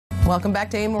Welcome back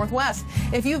to AIM Northwest.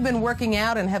 If you've been working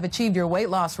out and have achieved your weight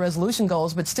loss resolution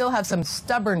goals but still have some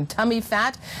stubborn tummy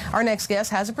fat, our next guest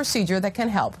has a procedure that can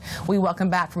help. We welcome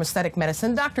back from aesthetic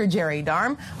medicine Dr. Jerry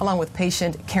Darm, along with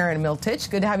patient Karyn Miltich.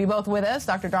 Good to have you both with us.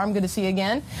 Dr. Darm, good to see you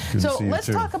again. So let's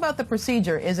talk about the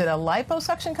procedure. Is it a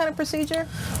liposuction kind of procedure?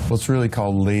 Well, it's really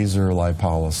called laser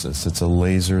lipolysis. It's a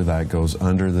laser that goes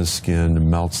under the skin,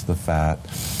 melts the fat,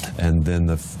 and then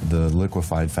the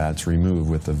liquefied fat's removed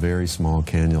with a very small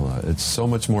cannula. It's so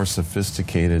much more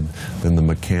sophisticated than the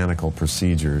mechanical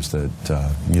procedures that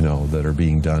that are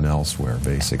being done elsewhere,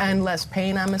 basically. And less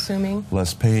pain, I'm assuming?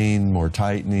 Less pain, more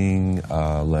tightening,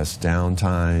 less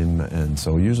downtime, and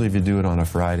so usually if you do it on a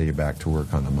Friday, you're back to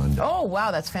work on a Monday. Oh,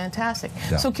 wow, that's fantastic.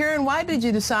 Yeah. So, Karyn, why did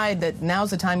you decide that now's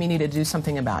the time you need to do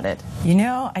something about it? You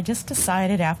know, I just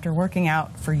decided after working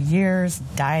out for years,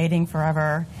 dieting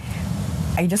forever,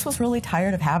 I just was really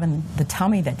tired of having the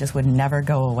tummy that just would never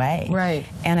go away. Right.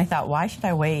 And I thought, why should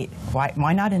I wait?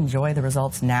 Why not enjoy the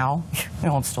results now? You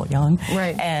know, I'm still young.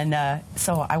 Right. And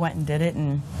so I went and did it,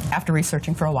 and after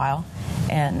researching for a while,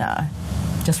 and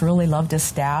just really loved his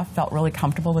staff, felt really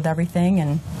comfortable with everything,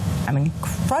 and I'm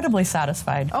incredibly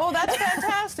satisfied. Oh, that's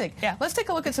fantastic. Yeah. Let's take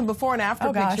a look at some before and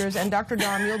after pictures, and Dr.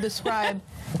 Darm,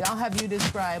 I'll have you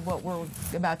describe what we're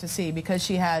about to see, because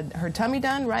she had her tummy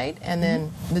done, right? And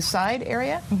then the side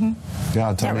area?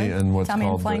 Yeah, tummy and what's tummy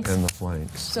called and the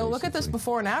flanks. So look at this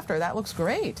before and after. That looks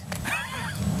great.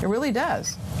 It really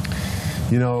does.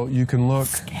 You know, you can look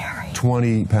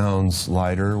 20 pounds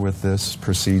lighter with this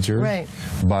procedure, right,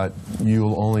 but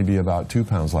you'll only be about 2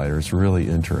 pounds lighter. It's really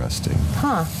interesting.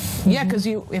 Huh. Yeah, because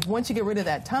once you get rid of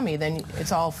that tummy, then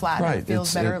it's all flat. Right. It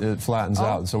feels better. It flattens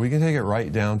out. So we can take it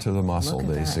right down to the muscle,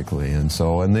 basically. And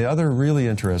the other really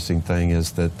interesting thing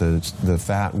is that the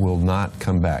fat will not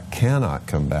come back, cannot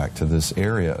come back to this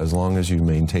area as long as you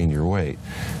maintain your weight,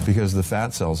 because the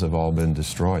fat cells have all been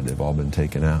destroyed. They've all been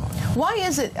taken out. Why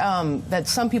is it that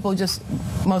some people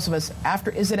most of us,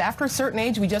 is it after a certain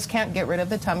age we just can't get rid of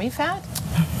the tummy fat?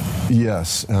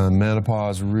 Yes,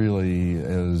 menopause really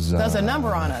is... does a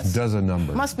number on us. Does a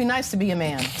number. Must be nice to be a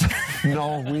man.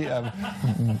 No, we have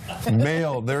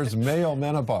there's male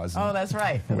menopause. Oh, that's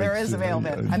right. There is a male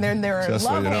menopause. And then there are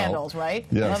love handles, right?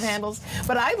 Yes. Love handles.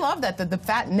 But I love that the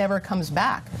fat never comes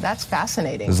back. That's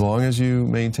fascinating. As long as you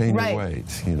maintain your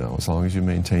weight, as long as you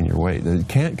maintain your weight. It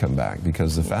can't come back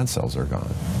because the fat cells are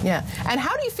gone. Yeah. And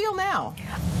how do you feel now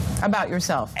about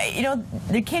yourself? You know,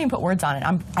 they can't even put words on it.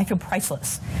 I feel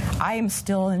priceless. I am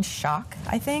still in shock,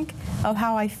 I think, of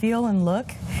how I feel and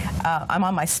look. I'm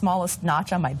on my smallest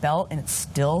notch on my belt, and it's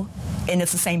the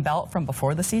same belt from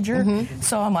before the procedure.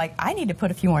 So I'm like, I need to put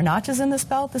a few more notches in this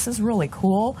belt. This is really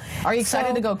cool. Are you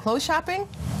excited to go clothes shopping?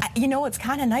 You know, it's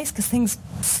kind of nice because things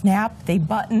snap, they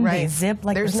button, they zip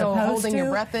like they're supposed to. There's no holding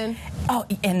your breath in. Oh,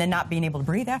 and then not being able to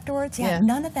breathe afterwards. Yeah,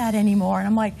 none of that anymore. And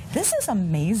I'm like, this is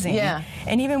amazing. Yeah.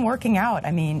 And even working out,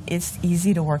 I mean, it's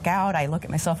easy to work out. I look at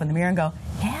myself in the mirror and go,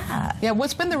 yeah. Yeah,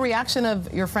 what's been the reaction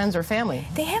of your friends or family?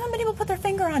 They haven't been able to put their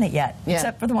finger on it yet,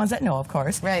 except for the ones that know, of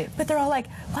course. Right. But they're all like,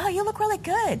 wow, you look really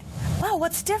good. Wow,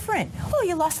 what's different? Oh,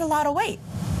 you lost a lot of weight.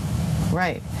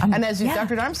 Right. And as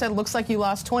Dr. Darm said, it looks like you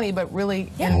lost 20, but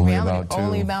really, in only reality, about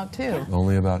only about 2. Yeah.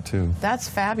 Only about 2. That's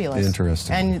fabulous.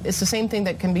 Interesting. And it's the same thing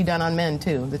that can be done on men,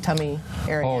 too, the tummy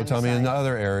area. Oh, tummy and the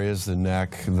other areas, the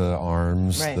neck, the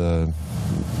arms, the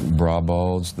bra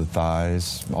bulge, the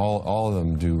thighs, all of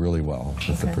them do really well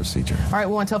with the procedure. All right,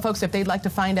 we want to tell folks if they'd like to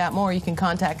find out more, you can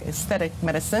contact Aesthetic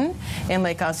Medicine in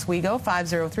Lake Oswego,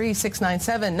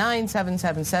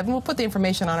 503-697-9777. We'll put the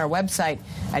information on our website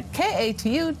at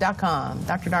katu.com.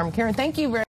 Dr. Darm, Karyn, thank you very much.